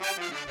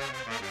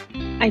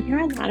I hear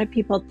a lot of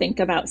people think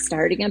about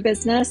starting a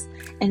business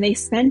and they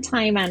spend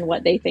time on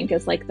what they think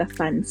is like the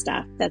fun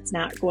stuff that's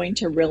not going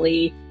to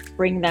really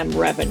bring them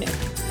revenue.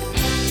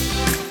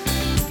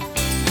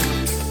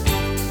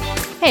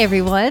 Hey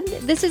everyone,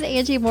 this is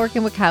Angie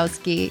Morgan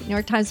Wachowski, New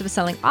York Times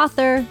bestselling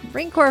author,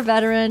 Marine Corps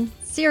veteran,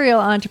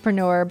 serial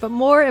entrepreneur, but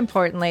more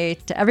importantly,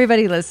 to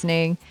everybody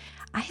listening,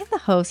 I am the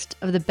host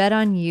of the Bet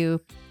on You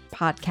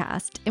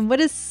podcast. And what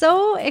is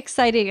so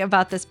exciting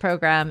about this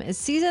program is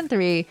season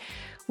 3,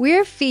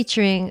 we're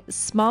featuring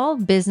small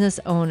business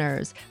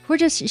owners who are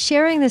just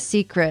sharing the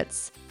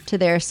secrets to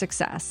their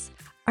success.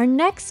 Our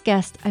next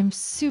guest, I'm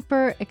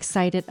super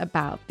excited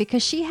about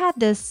because she had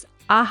this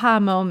aha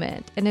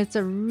moment, and it's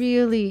a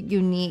really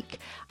unique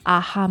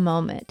aha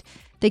moment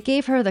that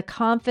gave her the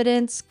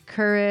confidence,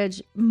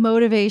 courage,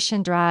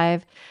 motivation,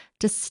 drive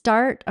to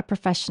start a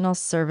professional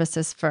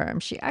services firm.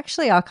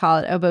 I'll call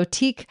it a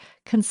boutique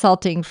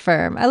consulting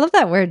firm. I love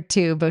that word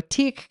too,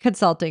 boutique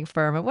consulting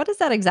firm. And what does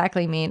that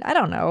exactly mean? I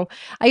don't know.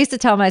 I used to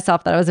tell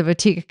myself that I was a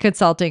boutique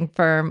consulting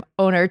firm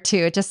owner too.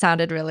 It just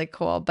sounded really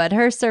cool. But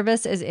her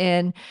service is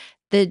in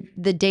the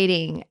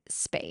dating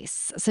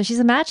space. So she's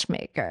a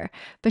matchmaker,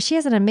 but she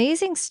has an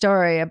amazing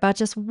story about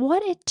just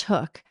what it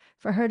took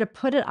for her to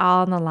put it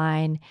all on the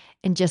line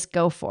and just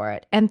go for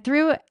it. And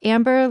through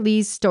Amber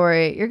Lee's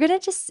story, you're going to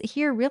just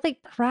hear really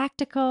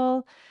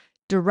practical,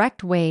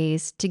 direct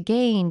ways to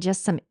gain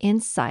just some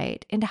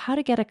insight into how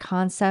to get a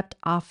concept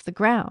off the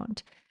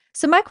ground.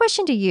 So my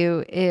question to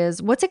you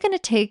is, what's it going to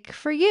take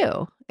for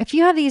you? If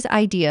you have these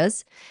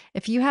ideas,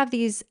 if you have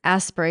these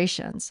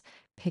aspirations,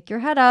 pick your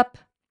head up,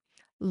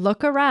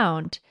 look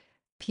around.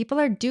 People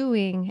are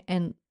doing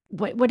and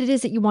what it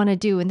is that you want to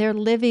do, and they're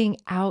living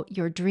out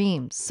your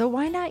dreams. So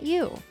why not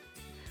you?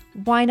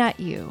 Why not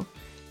you?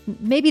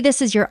 Maybe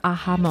this is your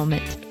aha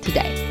moment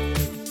today.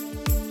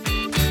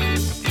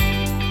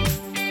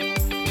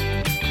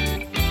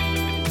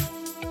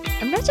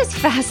 I'm not just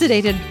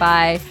fascinated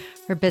by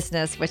her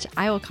business, which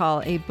I will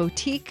call a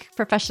boutique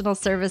professional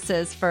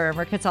services firm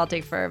or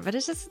consulting firm, but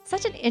it's just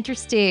such an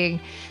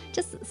interesting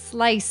just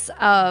slice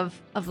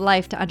of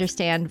life to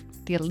understand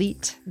the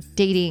elite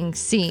dating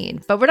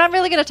scene. But we're not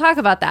really going to talk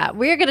about that.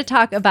 We're going to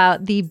talk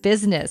about the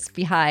business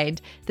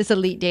behind this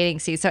elite dating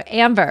scene. So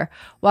Amber,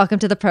 welcome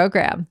to the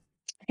program.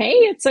 Hey,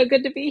 it's so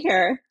good to be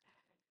here.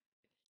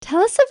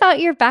 Tell us about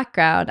your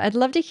background. I'd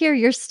love to hear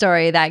your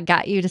story that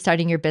got you to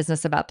starting your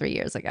business about 3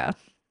 years ago.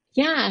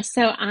 Yeah,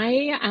 so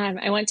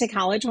I went to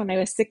college when I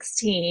was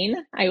 16.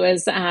 I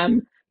was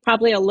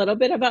probably a little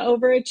bit of an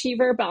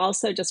overachiever, but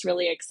also just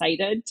really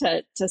excited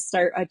to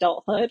start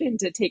adulthood and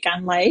to take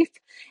on life.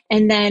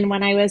 And then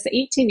when I was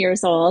 18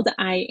 years old,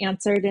 I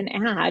answered an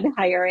ad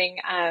hiring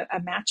a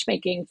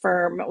matchmaking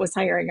firm was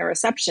hiring a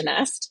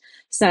receptionist.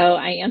 So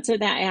I answered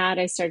that ad.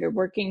 I started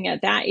working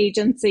at that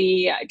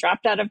agency. I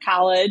dropped out of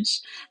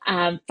college,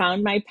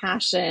 found my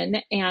passion,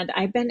 and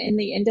I've been in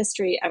the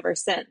industry ever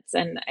since.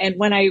 And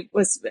when I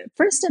was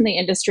first in the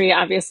industry,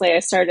 obviously I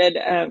started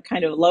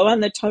kind of low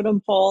on the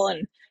totem pole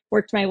and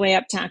worked my way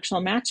up to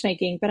actual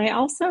matchmaking. But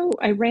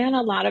I ran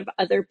a lot of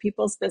other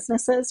people's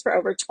businesses for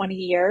over 20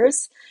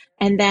 years.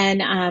 And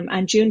then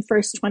on June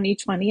 1st,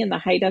 2020, in the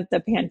height of the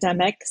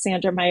pandemic,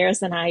 Sandra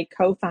Myers and I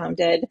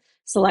co-founded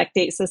Select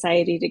Date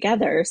Society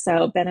together.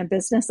 So been a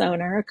business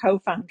owner, a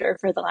co-founder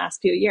for the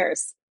last few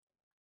years.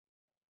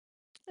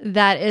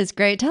 That is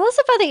great. Tell us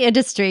about the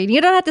industry.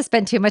 You don't have to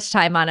spend too much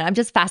time on it. I'm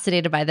just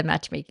fascinated by the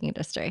matchmaking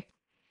industry.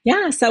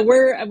 Yeah, so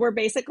we're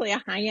basically a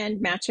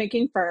high-end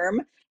matchmaking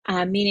firm,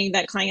 meaning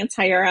that clients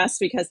hire us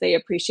because they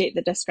appreciate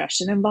the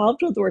discretion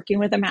involved with working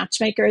with a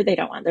matchmaker. They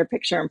don't want their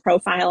picture and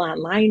profile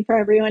online for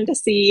everyone to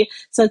see.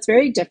 So it's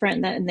very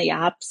different than in the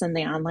apps and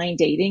the online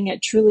dating.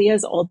 It truly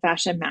is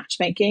old-fashioned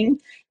matchmaking.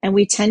 And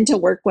we tend to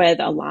work with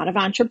a lot of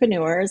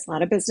entrepreneurs, a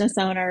lot of business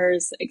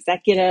owners,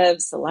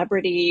 executives,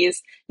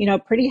 celebrities,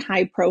 pretty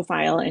high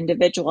profile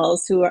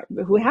individuals who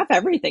have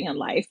everything in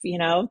life.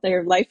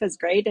 Their life is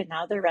great and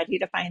now they're ready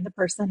to find the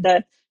person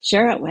to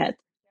share it with.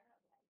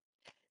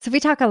 So we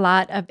talk a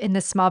lot in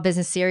the small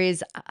business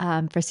series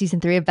for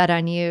season 3 of Bet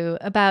on You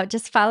about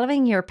just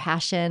following your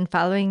passion,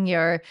 following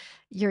your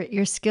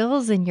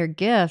skills and your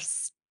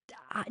gifts.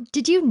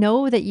 Did you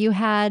know that you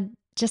had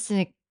just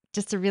a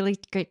really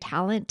great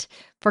talent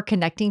for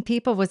connecting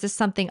people? Was this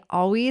something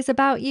always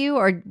about you,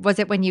 or was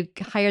it when you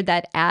hired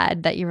that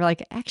ad that you were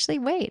like, actually,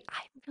 wait,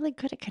 I'm really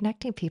good at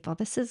connecting people.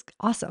 This is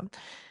awesome.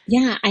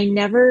 Yeah, I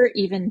never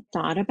even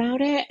thought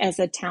about it as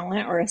a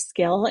talent or a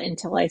skill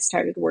until I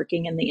started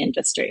working in the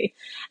industry.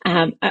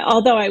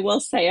 Although I will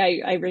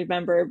say, I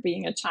remember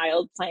being a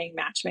child playing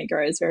matchmaker.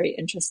 I was very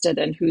interested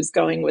in who's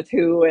going with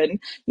who and,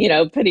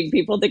 putting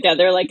people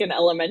together like in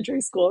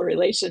elementary school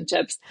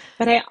relationships.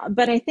 But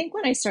I think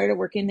when I started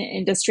working in the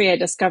industry, I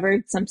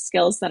discovered some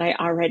skills that I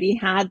already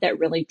had that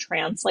really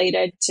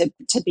translated to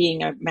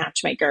being a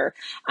matchmaker.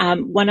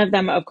 One of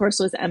them, of course,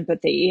 was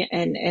empathy. empathy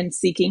and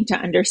seeking to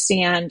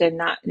understand and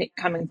not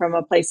coming from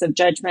a place of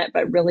judgment,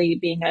 but really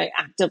being an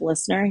active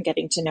listener and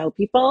getting to know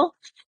people.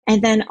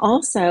 And then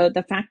also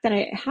the fact that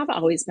I have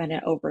always been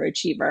an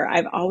overachiever.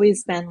 I've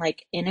always been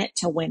like in it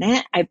to win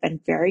it. I've been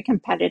very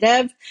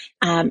competitive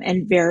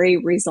and very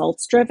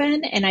results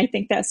driven. And I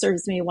think that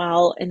serves me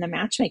well in the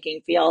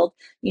matchmaking field,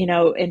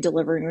 in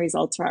delivering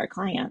results for our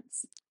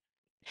clients.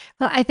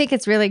 Well, I think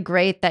it's really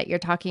great that you're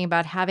talking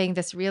about having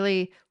this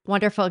really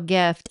wonderful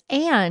gift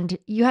and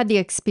you had the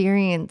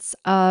experience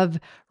of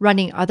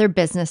running other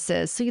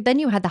businesses. So then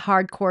you had the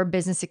hardcore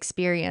business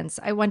experience.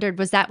 I wondered,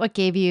 was that what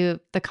gave you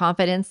the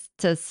confidence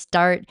to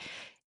start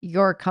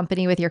your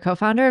company with your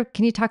co-founder?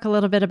 Can you talk a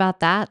little bit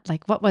about that?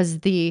 Like what was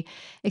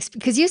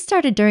because you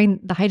started during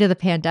the height of the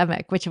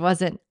pandemic, which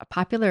wasn't a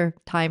popular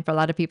time for a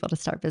lot of people to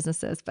start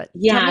businesses, but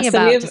tell Yeah, me so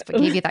we about have just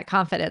what gave you that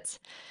confidence.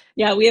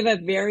 Yeah, we have a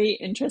very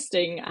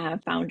interesting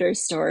founder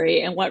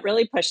story. And what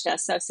really pushed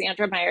us, so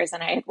Sandra Myers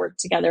and I had worked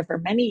together for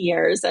many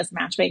years as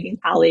matchmaking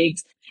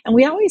colleagues. And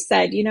we always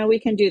said, we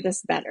can do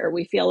this better.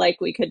 We feel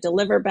like we could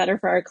deliver better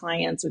for our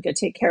clients. We could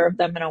take care of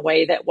them in a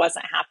way that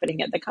wasn't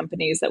happening at the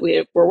companies that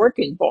we were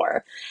working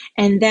for.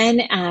 And then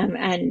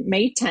on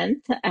May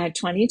 10th,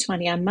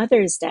 2020, on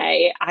Mother's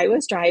Day, I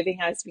was driving,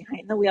 I was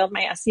behind the wheel of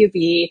my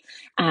SUV.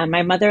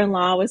 My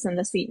mother-in-law was in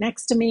the seat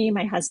next to me.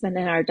 My husband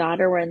and our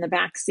daughter were in the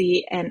back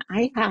seat, and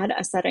I had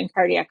a sudden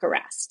cardiac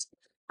arrest.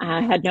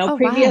 I had no Oh,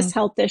 previous wow.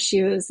 health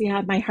issues.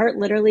 Yeah, my heart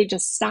literally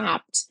just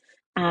stopped.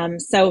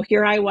 So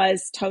here I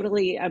was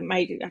totally,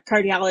 my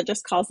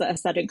cardiologist calls it a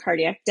sudden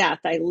cardiac death.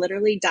 I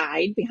literally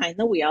died behind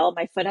the wheel,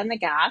 my foot on the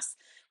gas.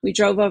 We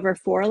drove over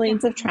four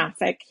lanes of Wow.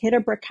 traffic, hit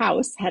a brick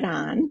house head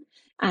on.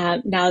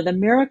 Now, the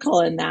miracle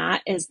in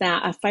that is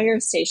that a fire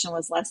station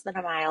was less than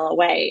a mile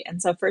away.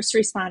 And so first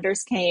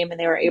responders came and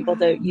they were able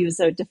to Wow. use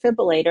a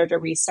defibrillator to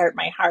restart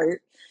my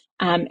heart.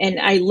 And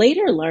I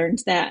later learned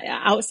that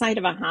outside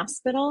of a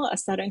hospital, a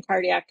sudden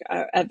cardiac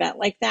event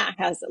like that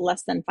has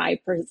less than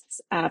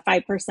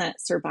 5%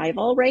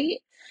 survival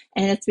rate.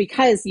 And it's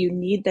because you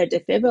need the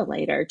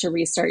defibrillator to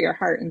restart your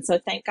heart. And so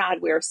thank God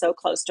we were so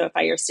close to a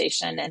fire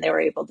station and they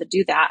were able to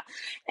do that.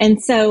 And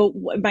so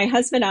my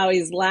husband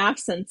always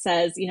laughs and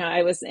says,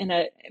 I was in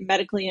a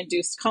medically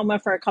induced coma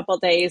for a couple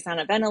of days on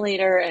a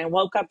ventilator and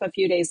woke up a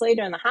few days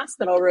later in the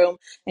hospital room.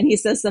 And he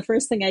says, the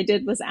first thing I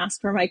did was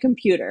ask for my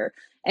computer.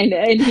 And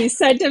he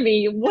said to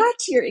me, what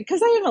you're,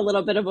 because I am a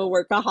little bit of a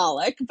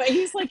workaholic, but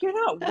he's like, you're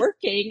not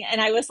working. And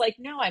I was like,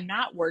 no, I'm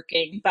not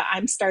working, but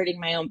I'm starting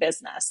my own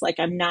business. Like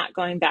I'm not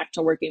going back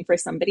to working for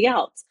somebody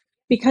else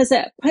because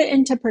it put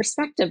into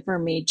perspective for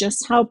me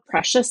just how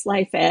precious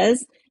life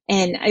is.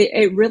 And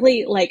it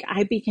really, like,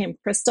 I became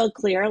crystal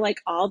clear,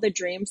 like all the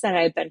dreams that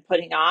I've been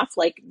putting off,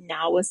 like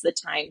now was the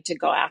time to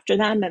go after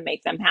them and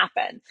make them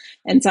happen.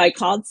 And so I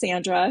called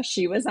Sandra,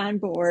 she was on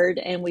board,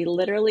 and we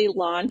literally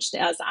launched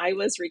as I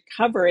was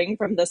recovering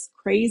from this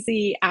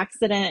crazy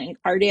accident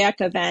and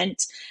cardiac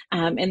event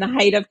in the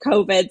height of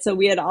COVID. So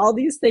we had all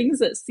these things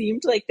that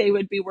seemed like they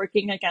would be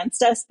working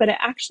against us, but it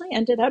actually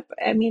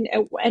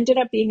it ended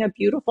up being a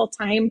beautiful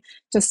time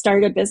to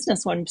start a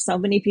business when so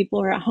many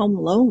people are at home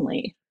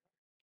lonely.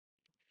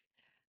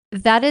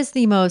 That is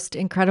the most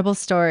incredible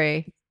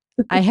story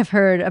I have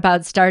heard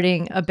about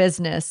starting a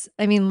business.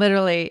 I mean,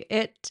 literally,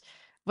 it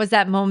was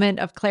that moment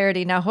of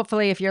clarity. Now,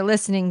 hopefully, if you're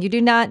listening, you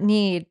do not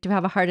need to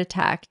have a heart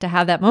attack to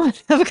have that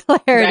moment of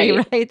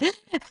clarity, Right.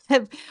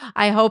 right?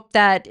 I hope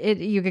that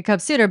you could come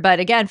sooner. But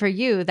again, for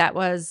you, that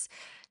was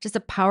just a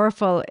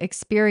powerful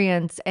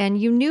experience. And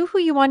you knew who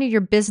you wanted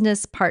your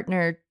business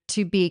partner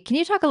to be. Can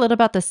you talk a little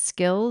about the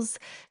skills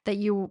that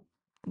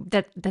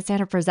that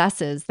Sandra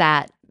possesses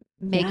that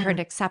make her Yeah. an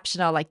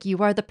exceptional, like, "You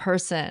are the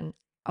person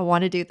I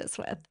wanna do this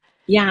with."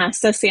 Yeah,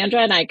 so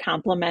Sandra and I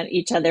complement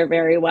each other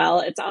very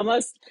well.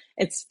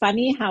 It's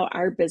funny how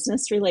our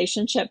business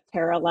relationship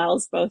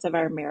parallels both of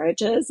our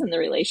marriages and the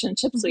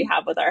relationships we Mhm.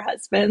 have with our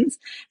husbands,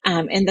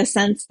 in the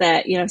sense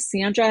that,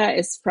 Sandra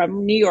is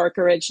from New York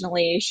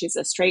originally. She's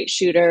a straight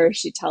shooter.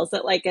 She tells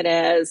it like it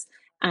is.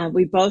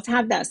 We both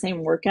have that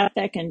same work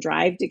ethic and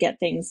drive to get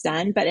things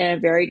done, but in a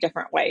very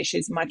different way.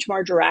 She's much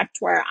more direct,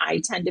 where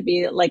I tend to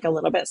be like a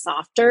little bit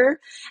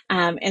softer.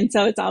 And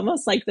so it's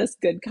almost like this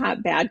good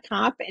cop, bad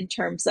cop in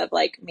terms of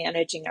like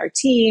managing our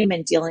team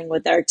and dealing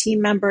with our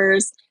team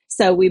members.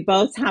 So we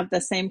both have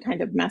the same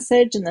kind of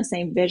message and the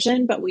same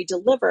vision, but we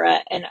deliver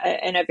it in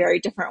a very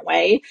different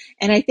way.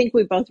 And I think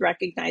we both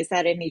recognize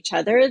that in each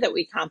other, that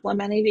we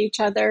complemented each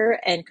other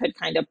and could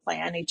kind of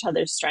play on each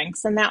other's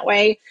strengths in that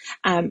way.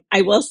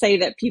 I will say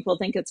that people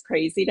think it's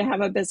crazy to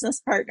have a business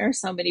partner.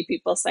 So many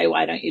people say,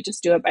 why don't you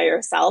just do it by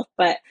yourself?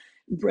 But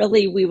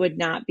really, we would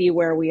not be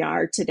where we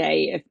are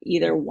today if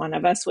either one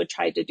of us would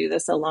try to do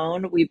this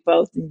alone. We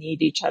both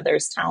need each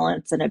other's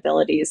talents and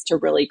abilities to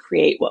really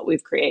create what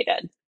we've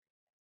created.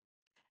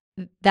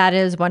 That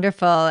is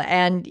wonderful,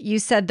 and you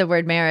said the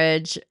word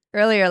marriage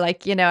earlier,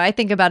 like, I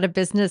think about a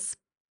business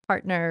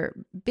partner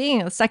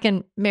being a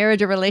second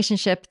marriage or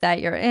relationship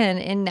that you're in,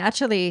 and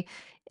naturally,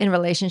 in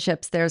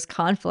relationships, there's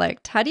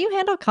conflict. How do you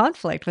handle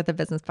conflict with a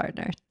business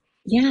partner?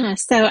 Yeah,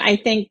 so I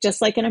think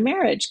just like in a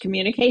marriage,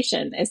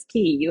 communication is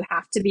key. You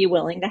have to be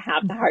willing to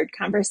have the hard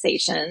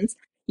conversations.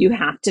 You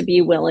have to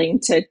be willing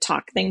to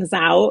talk things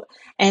out.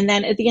 And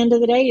then at the end of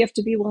the day, you have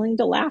to be willing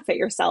to laugh at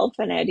yourself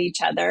and at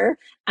each other,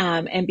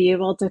 and be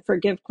able to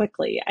forgive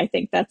quickly. I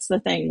think that's the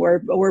thing.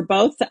 We're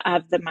both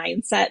of the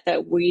mindset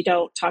that we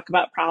don't talk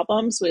about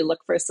problems, we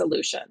look for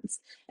solutions.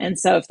 And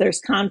so if there's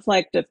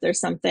conflict, if there's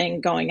something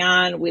going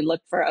on, we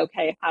look for,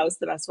 okay, how's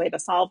the best way to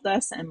solve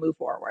this and move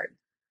forward.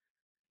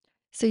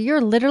 So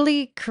you're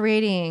literally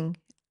creating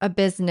a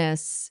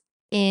business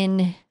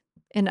in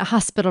a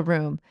hospital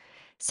room.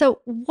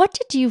 So what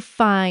did you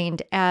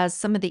find as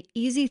some of the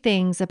easy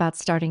things about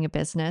starting a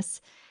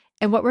business?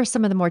 And what were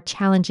some of the more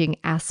challenging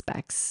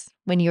aspects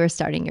when you were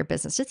starting your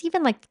business? Just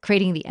even like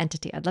creating the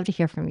entity. I'd love to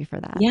hear from you for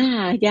that.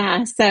 Yeah,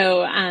 yeah.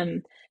 So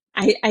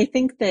I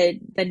think that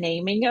the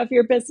naming of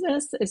your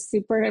business is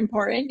super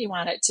important. You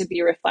want it to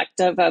be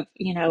reflective of,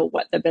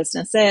 what the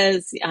business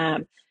is.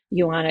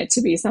 You want it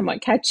to be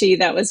somewhat catchy.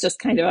 That was just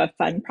kind of a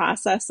fun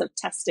process of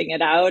testing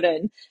it out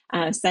and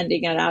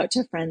sending it out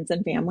to friends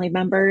and family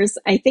members.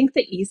 I think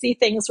the easy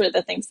things were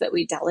the things that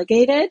we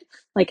delegated,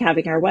 like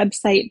having our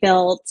website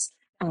built,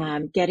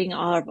 getting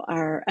all of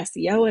our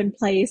SEO in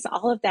place,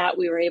 all of that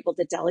we were able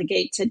to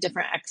delegate to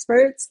different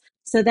experts.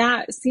 So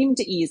that seemed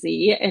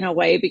easy in a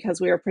way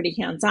because we were pretty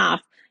hands off.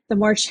 The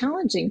more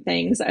challenging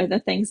things are the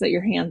things that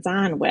you're hands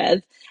on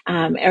with,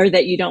 or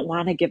that you don't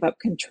want to give up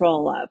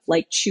control of,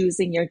 like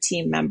choosing your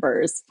team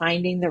members,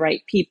 finding the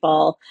right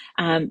people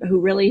who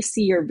really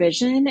see your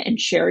vision and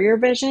share your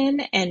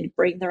vision and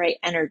bring the right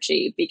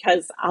energy.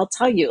 Because I'll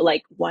tell you,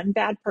 like one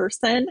bad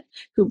person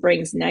who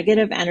brings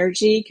negative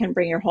energy can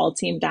bring your whole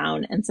team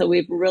down. And so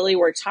we've really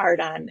worked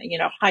hard on,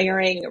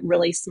 hiring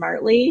really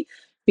smartly,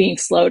 being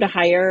slow to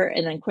hire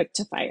and then quick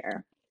to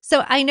fire.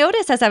 So I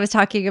noticed as I was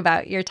talking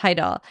about your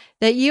title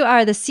that you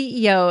are the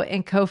CEO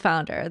and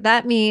co-founder.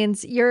 That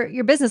means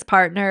your business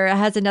partner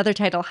has another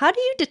title. How do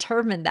you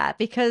determine that?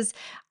 Because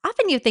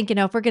often you think,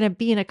 if we're going to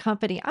be in a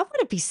company, I want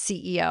to be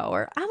CEO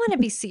or I want to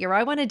be CEO or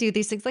I want to do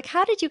these things. Like,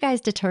 how did you guys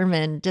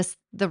determine just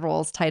the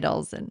roles,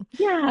 titles, and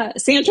Yeah,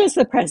 Sandra's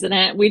the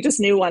president. We just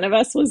knew one of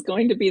us was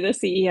going to be the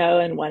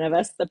CEO and one of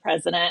us the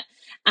president.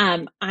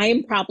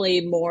 I'm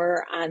probably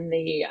more on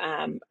the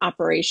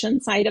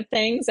operation side of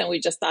things, and we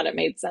just thought it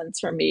made sense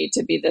for me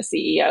to be the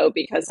CEO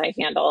because I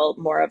handle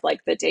more of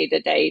like the day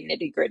to day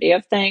nitty gritty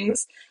of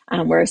things,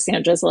 whereas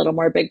Sandra's a little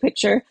more big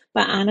picture.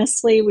 But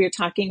honestly, we were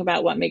talking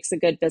about what makes a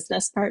good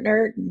business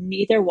partner.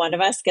 Neither one of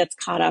us gets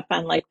caught up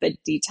on like the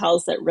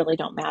details that really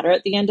don't matter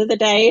at the end of the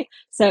day.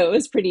 So it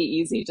was pretty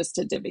easy just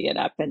to divvy it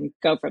up and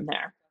go from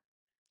there.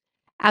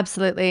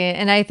 absolutely.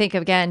 And I think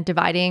again,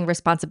 dividing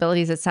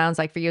responsibilities, it sounds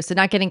like for you. So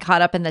not getting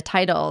caught up in the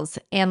titles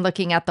and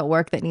looking at the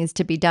work that needs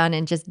to be done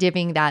and just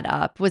divvying that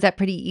up. Was that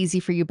pretty easy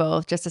for you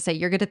both just to say,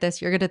 you're good at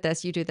this, you're good at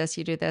this, you do this,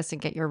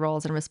 and get your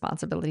roles and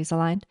responsibilities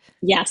aligned?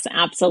 Yes,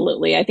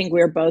 absolutely. I think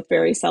we're both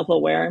very self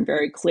aware and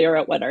very clear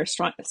at what our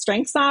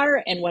strengths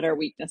are and what our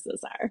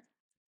weaknesses are.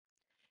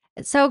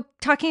 So,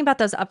 talking about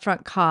those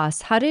upfront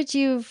costs, how did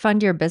you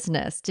fund your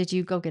business? Did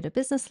you go get a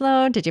business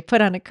loan? Did you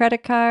put on a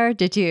credit card?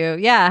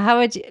 Yeah, how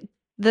would you,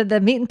 the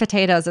meat and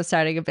potatoes of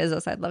starting a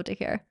business? I'd love to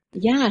hear.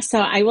 Yeah, so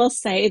I will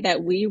say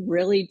that we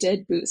really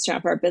did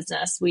bootstrap our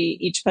business. We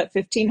each put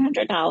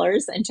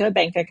 $1,500 into a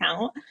bank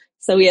account.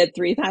 So we had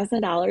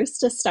 $3,000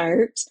 to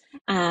start.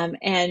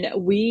 And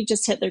we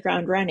just hit the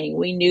ground running.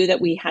 We knew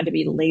that we had to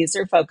be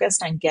laser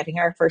focused on getting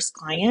our first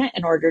client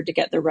in order to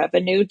get the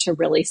revenue to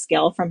really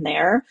scale from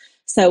there.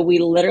 So we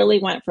literally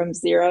went from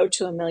zero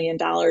to $1 million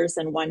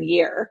in 1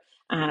 year.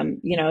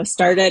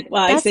 Started,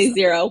 well, I say That's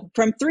zero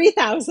from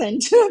 3,000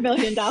 to $1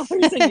 million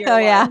in year oh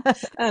yeah,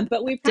 one.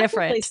 But we practically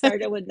different.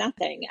 started with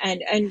nothing,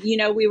 and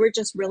we were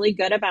just really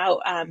good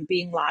about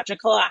being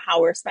logical at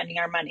how we're spending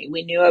our money.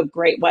 We knew a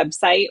great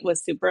website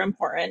was super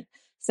important,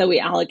 so we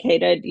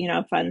allocated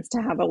funds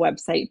to have a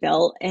website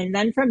built, and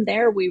then from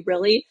there we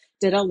really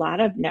did a lot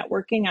of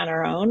networking on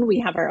our own. We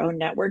have our own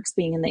networks,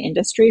 being in the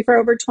industry for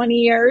over 20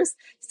 years,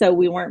 so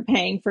we weren't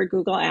paying for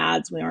Google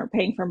ads, we weren't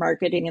paying for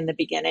marketing in the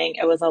beginning.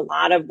 It was a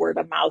lot of word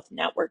of mouth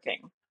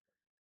networking.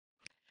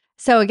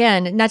 So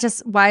again, not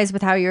just wise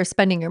with how you're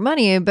spending your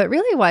money, but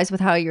really wise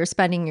with how you're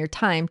spending your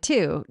time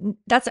too.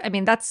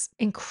 That's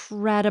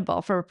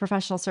incredible for a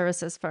professional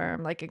services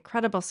firm, like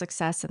incredible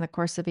success in the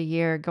course of a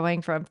year,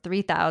 going from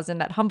 3,000,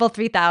 that humble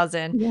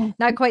 3,000, Yeah.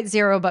 not quite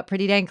zero, but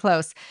pretty dang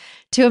close,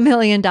 to $1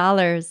 million.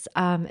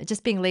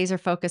 Just being laser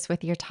focused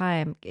with your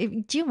time.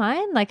 Do you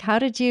mind? Like, how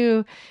did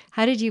you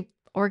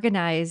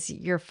organize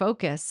your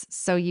focus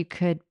so you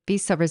could be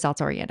so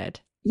results oriented?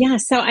 Yeah,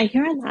 so I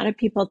hear a lot of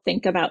people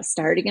think about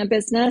starting a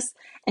business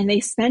and they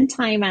spend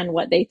time on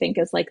what they think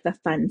is like the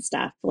fun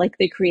stuff, like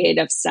the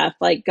creative stuff,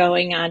 like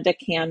going on to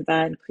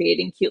Canva and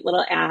creating cute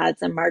little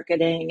ads and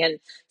marketing and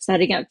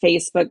setting up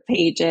Facebook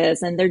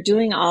pages. And they're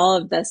doing all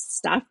of this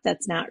stuff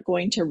that's not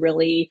going to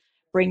really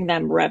bring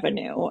them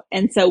revenue.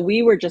 And so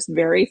we were just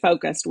very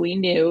focused. We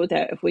knew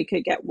that if we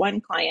could get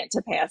one client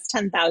to pay us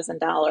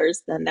 $10,000,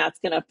 then that's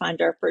going to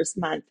fund our first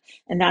month.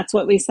 And that's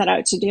what we set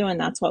out to do. And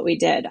that's what we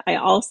did. I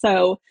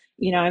also,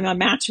 I'm a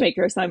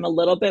matchmaker, so I'm a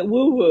little bit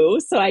woo woo.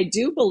 So I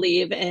do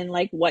believe in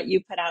like what you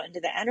put out into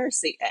the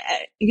energy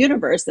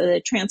universe,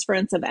 the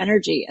transference of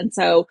energy. And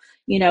so,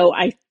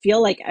 I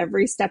feel like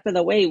every step of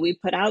the way we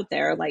put out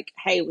there, like,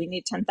 hey, we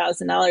need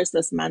 $10,000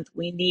 this month.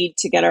 We need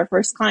to get our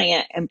first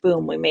client, and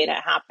boom, we made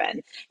it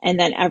happen. And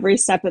then every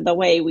step of the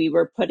way, we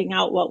were putting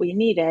out what we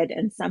needed,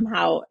 and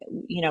somehow,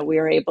 we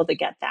were able to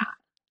get that.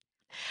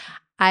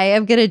 I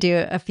am going to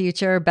do a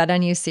future Bet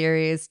on You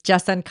series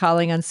just on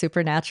calling on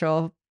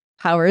supernatural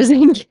powers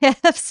and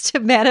gifts to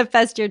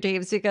manifest your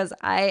dreams, because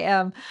I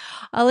am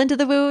all into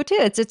the woo too.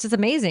 It's just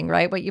amazing,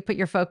 right? What you put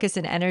your focus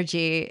and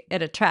energy,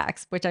 it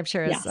attracts, which I'm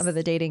sure is some of Yes,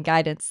 the dating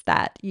guidance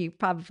that you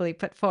probably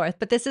put forth.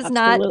 But this is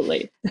not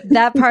absolutely.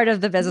 that part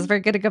of the business. We're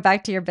going to go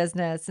back to your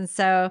business. And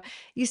so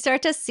you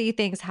start to see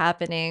things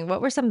happening.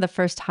 What were some of the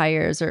first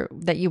hires or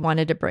that you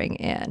wanted to bring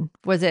in?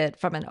 Was it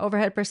from an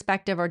overhead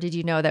perspective, or did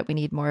you know that we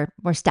need more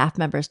staff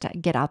members to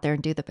get out there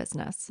and do the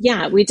business?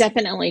 Yeah, we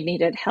definitely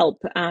needed help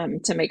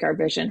to make our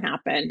vision happen.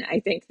 I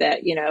think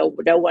that,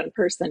 no one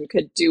person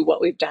could do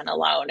what we've done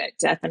alone. It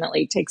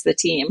definitely takes a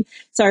team.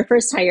 So our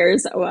first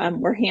hires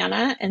were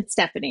Hannah and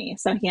Stephanie.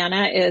 So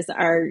Hannah is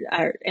our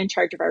in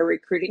charge of our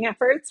recruiting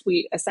efforts.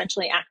 We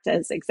essentially act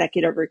as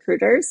executive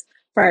recruiters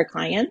for our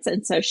clients.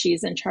 And so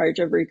she's in charge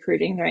of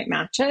recruiting the right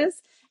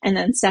matches. And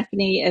then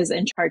Stephanie is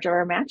in charge of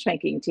our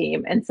matchmaking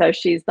team. And so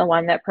she's the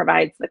one that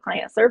provides the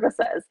client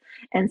services.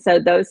 And so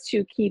those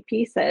two key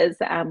pieces,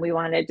 we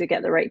wanted to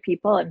get the right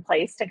people in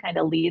place to kind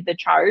of lead the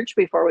charge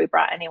before we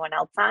brought anyone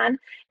else on.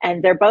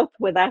 And they're both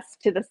with us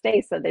to this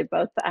day. So they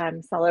both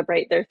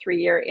celebrate their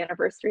 3-year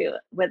anniversary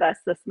with us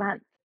this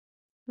month.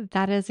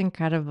 That is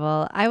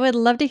incredible. I would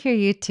love to hear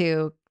you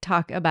two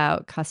talk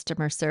about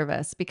customer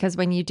service, because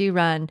when you do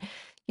run,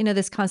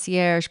 this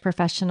concierge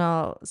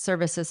professional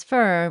services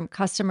firm,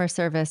 customer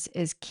service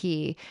is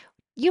key.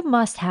 You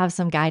must have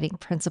some guiding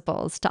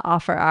principles to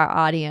offer our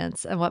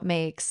audience and what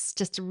makes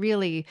just a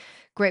really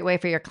great way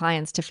for your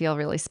clients to feel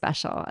really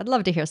special. I'd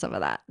love to hear some of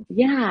that.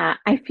 Yeah,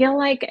 I feel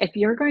like if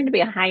you're going to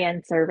be a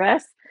high-end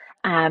service,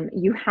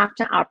 you have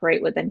to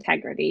operate with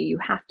integrity. You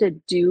have to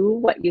do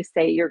what you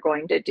say you're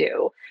going to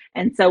do.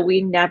 And so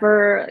we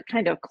never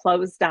kind of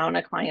close down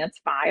a client's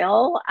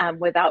file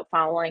without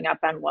following up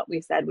on what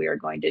we said we were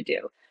going to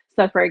do.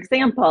 So, for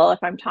example, if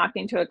I'm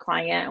talking to a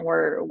client and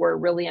we're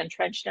really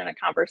entrenched in a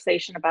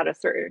conversation about a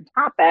certain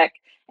topic,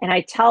 and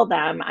I tell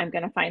them I'm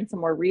going to find some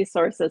more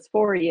resources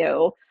for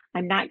you,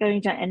 I'm not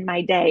going to end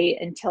my day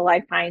until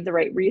I find the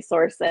right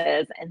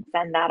resources and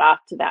send that off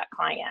to that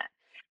client.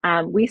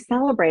 We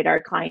celebrate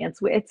our clients.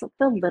 It's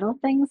the little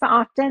things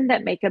often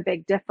that make a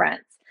big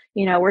difference.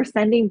 We're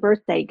sending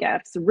birthday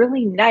gifts,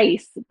 really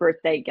nice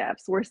birthday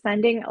gifts. We're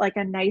sending like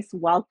a nice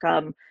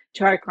welcome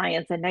to our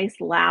clients, a nice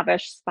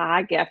lavish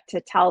spa gift to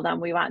tell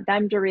them we want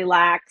them to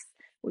relax.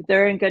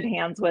 They're in good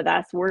hands with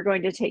us. We're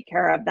going to take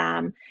care of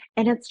them.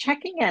 And it's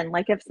checking in.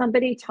 Like if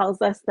somebody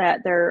tells us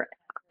that their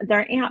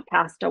aunt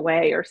passed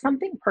away or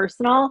something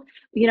personal,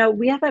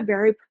 we have a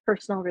very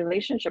personal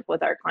relationship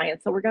with our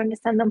clients. So we're going to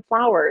send them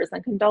flowers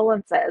and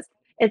condolences.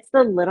 It's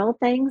the little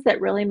things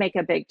that really make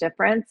a big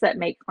difference, that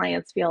make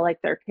clients feel like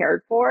they're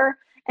cared for.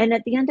 And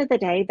at the end of the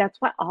day, that's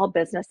what all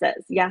business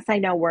is. Yes, I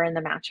know we're in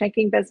the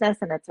matchmaking business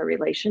and it's a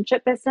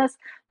relationship business,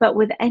 but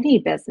with any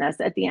business,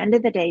 at the end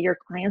of the day, your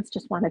clients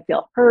just want to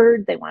feel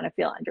heard. They want to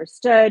feel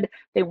understood.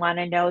 They want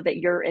to know that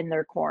you're in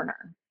their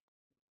corner.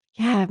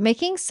 Yeah,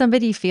 making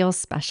somebody feel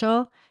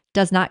special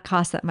does not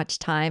cost that much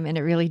time, and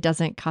it really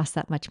doesn't cost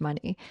that much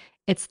money.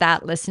 It's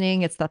that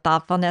listening, it's the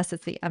thoughtfulness,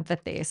 it's the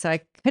empathy. So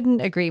I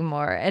couldn't agree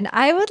more. And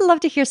I would love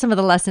to hear some of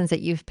the lessons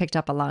that you've picked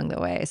up along the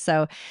way.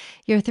 So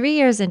you're 3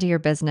 years into your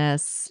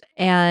business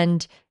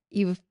and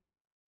your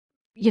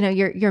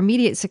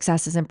immediate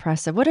success is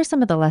impressive. What are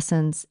some of the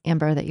lessons,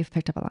 Amber, that you've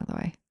picked up along the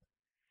way?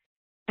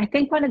 I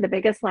think one of the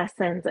biggest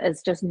lessons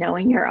is just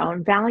knowing your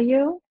own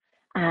value,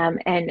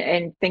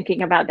 and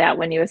thinking about that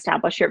when you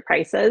establish your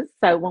prices.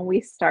 So when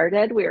we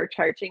started, we were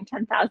charging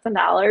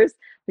 $10,000.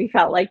 We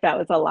felt like that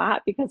was a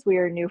lot because we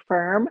were a new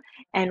firm,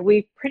 and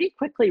we pretty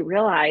quickly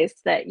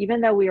realized that even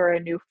though we were a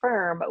new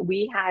firm,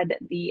 we had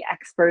the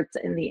experts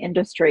in the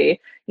industry.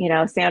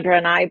 Sandra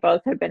and I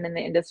both have been in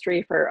the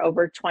industry for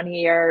over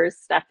 20 years.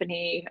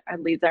 Stephanie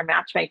leads our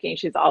matchmaking.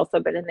 She's also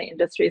been in the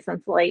industry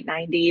since the late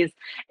 90s.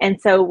 And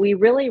so we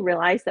really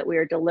realized that we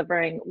were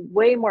delivering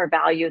way more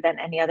value than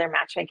any other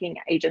matchmaking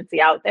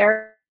agency out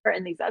there.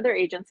 and these other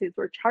agencies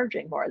were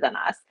charging more than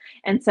us.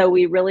 And so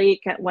we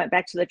really went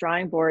back to the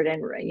drawing board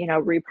and,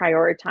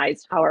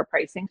 reprioritized how our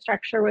pricing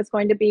structure was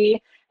going to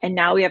be. And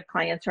now we have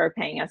clients who are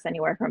paying us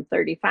anywhere from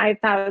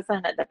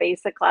 35,000 at the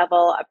basic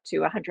level up to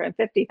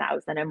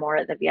 150,000 and more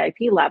at the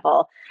VIP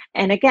level.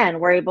 And again,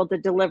 we're able to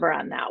deliver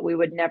on that. We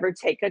would never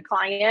take a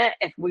client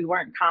if we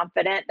weren't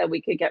confident that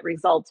we could get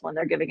results when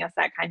they're giving us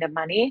that kind of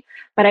money.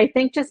 But I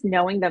think just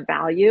knowing the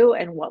value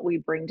and what we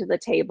bring to the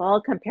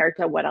table compared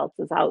to what else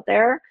is out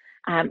there.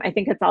 I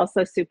think it's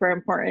also super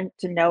important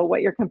to know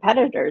what your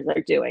competitors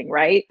are doing,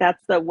 right?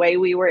 That's the way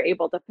we were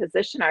able to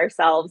position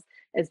ourselves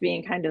as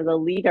being kind of the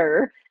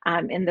leader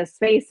in this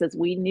space, as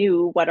we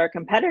knew what our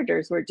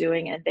competitors were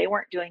doing and they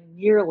weren't doing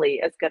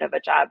nearly as good of a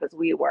job as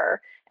we were.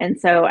 And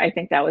so I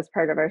think that was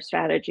part of our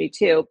strategy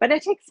too. But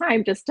it takes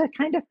time just to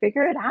kind of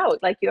figure it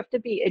out. Like, you have to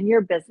be in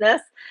your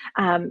business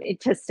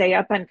to stay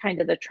up on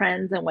kind of the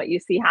trends and what you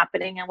see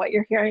happening and what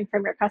you're hearing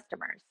from your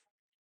customers.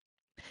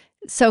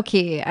 So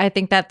key. I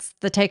think that's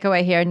the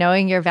takeaway here,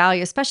 knowing your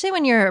value, especially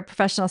when you're a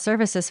professional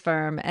services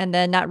firm, and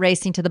then not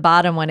racing to the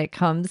bottom when it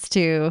comes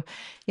to,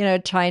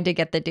 trying to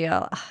get the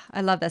deal.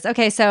 I love this.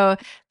 Okay. So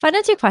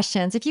final two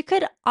questions. If you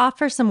could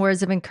offer some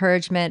words of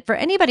encouragement for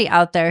anybody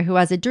out there who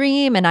has a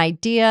dream, an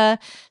idea,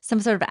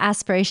 some sort of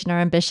aspiration or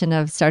ambition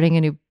of starting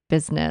a new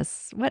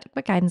business, what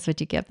guidance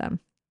would you give them?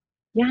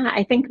 Yeah,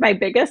 I think my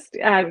biggest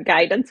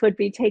guidance would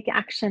be take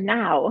action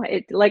now.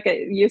 Like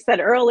you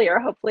said earlier,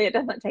 hopefully it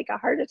doesn't take a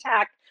heart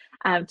attack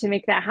to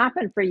make that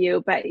happen for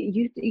you. But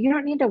you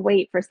don't need to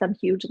wait for some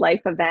huge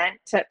life event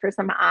for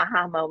some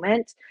aha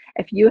moment.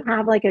 If you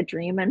have like a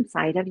dream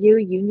inside of you,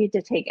 you need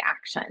to take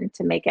action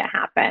to make it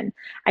happen.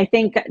 I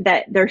think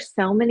that there's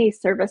so many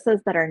services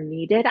that are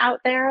needed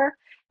out there,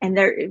 and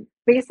they're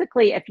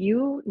basically, if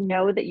you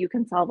know that you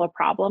can solve a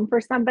problem for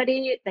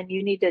somebody, then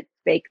you need to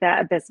make that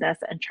a business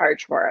and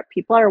charge for it.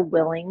 People are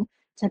willing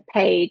to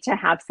pay to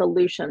have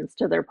solutions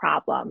to their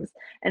problems.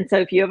 And so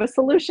if you have a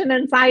solution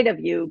inside of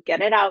you, get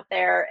it out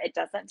there. It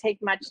doesn't take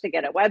much to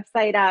get a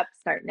website up,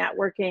 start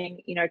networking,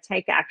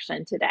 take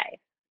action today.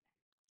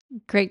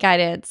 Great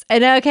guidance.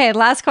 And okay,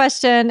 last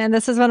question. And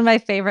this is one of my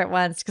favorite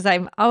ones because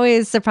I'm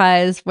always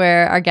surprised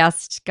where our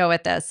guests go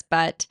with this,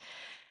 but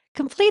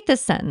complete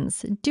this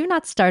sentence. Do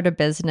not start a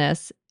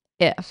business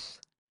if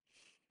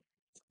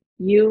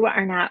you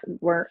are not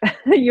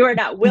you are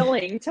not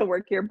willing to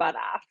work your butt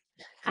off.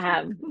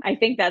 I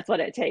think that's what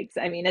it takes.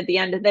 I mean, at the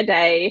end of the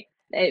day,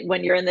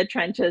 when you're in the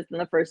trenches in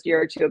the first year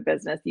or two of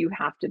business, you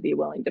have to be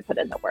willing to put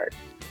in the work.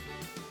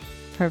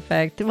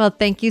 Perfect. Well,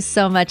 thank you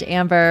so much,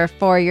 Amber,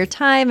 for your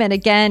time. And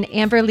again,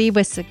 Amber Lee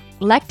with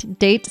Select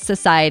Date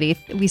Society.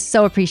 We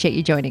so appreciate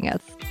you joining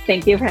us.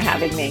 Thank you for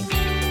having me.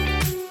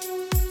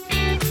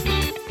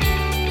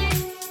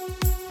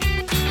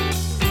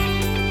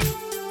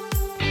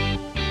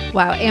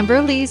 Wow,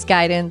 Amber Lee's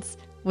guidance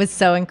was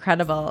so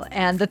incredible.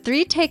 And the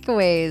three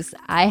takeaways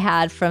I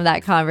had from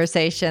that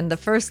conversation, the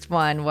first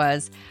one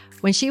was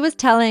when she was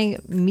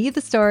telling me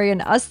the story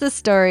and us the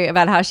story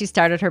about how she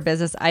started her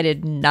business, I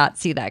did not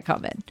see that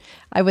coming.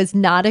 I was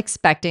not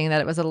expecting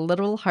that it was a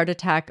literal heart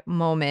attack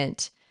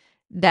moment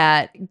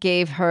that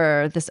gave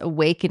her this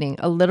awakening,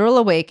 a literal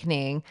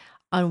awakening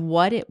on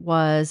what it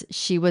was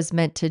she was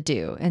meant to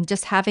do. And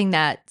just having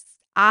that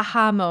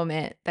aha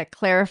moment that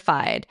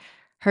clarified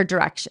her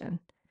direction.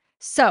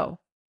 So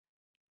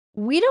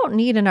we don't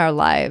need in our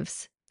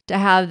lives to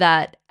have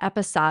that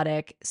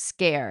episodic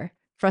scare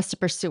for us to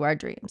pursue our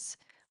dreams.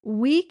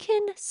 We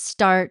can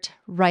start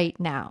right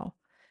now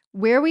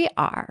where we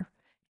are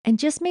and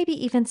just maybe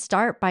even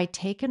start by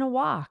taking a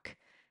walk,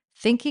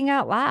 thinking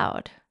out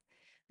loud,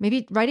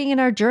 maybe writing in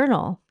our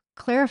journal,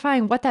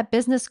 clarifying what that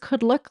business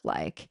could look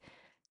like,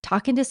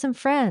 talking to some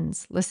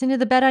friends, listening to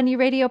the Bet on You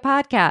Radio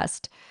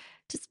podcast,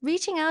 just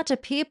reaching out to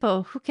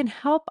people who can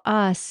help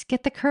us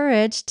get the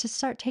courage to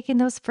start taking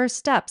those first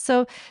steps.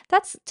 So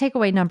that's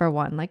takeaway number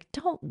one. Like,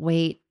 don't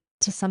wait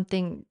till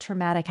something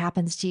traumatic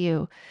happens to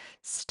you.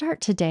 Start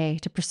today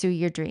to pursue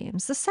your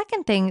dreams. The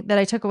second thing that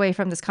I took away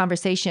from this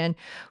conversation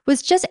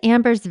was just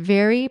Amber's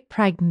very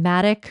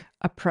pragmatic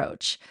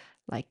approach.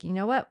 Like, you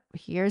know what?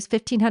 Here's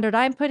 1,500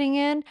 I'm putting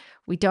in.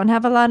 We don't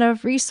have a lot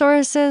of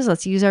resources.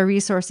 Let's use our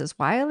resources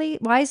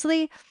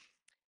wisely.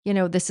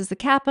 This is the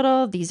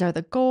capital. These are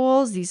the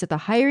goals. These are the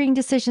hiring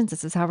decisions.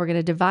 This is how we're going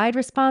to divide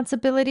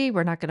responsibility.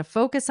 We're not going to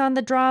focus on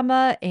the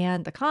drama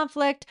and the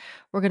conflict.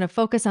 We're going to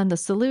focus on the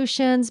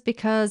solutions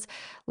because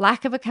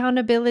lack of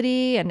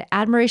accountability and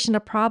admiration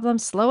of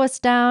problems slow us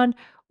down.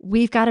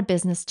 We've got a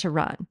business to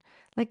run.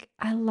 Like,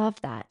 I love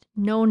that.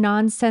 No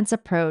nonsense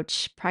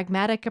approach,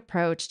 pragmatic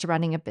approach to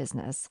running a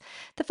business.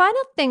 The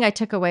final thing I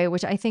took away,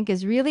 which I think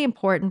is really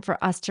important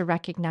for us to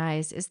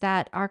recognize, is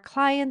that our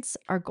clients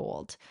are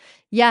gold.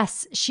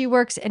 Yes, she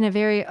works in a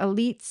very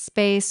elite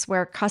space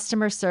where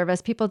customer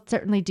service, people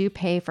certainly do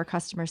pay for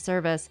customer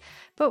service.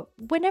 But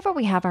whenever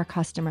we have our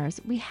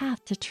customers, we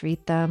have to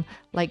treat them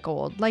like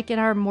gold. Like in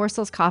our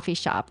Morsels coffee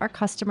shop, our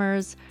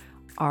customers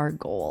are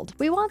gold.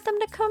 We want them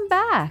to come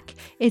back.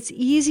 It's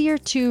easier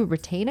to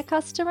retain a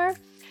customer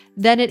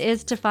than it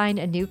is to find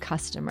a new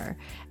customer.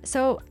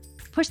 So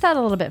push that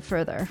a little bit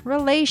further.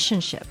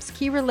 Relationships,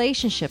 key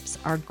relationships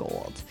are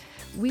gold.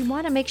 We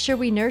want to make sure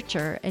we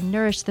nurture and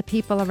nourish the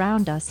people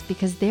around us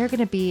because they're going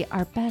to be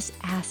our best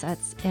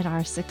assets in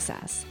our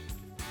success.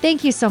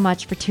 Thank you so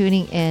much for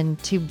tuning in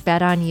to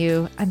Bet on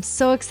You. I'm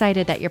so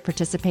excited that you're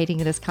participating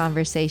in this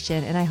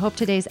conversation, and I hope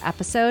today's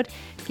episode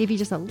gave you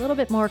just a little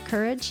bit more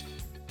courage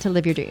to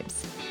live your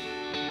dreams.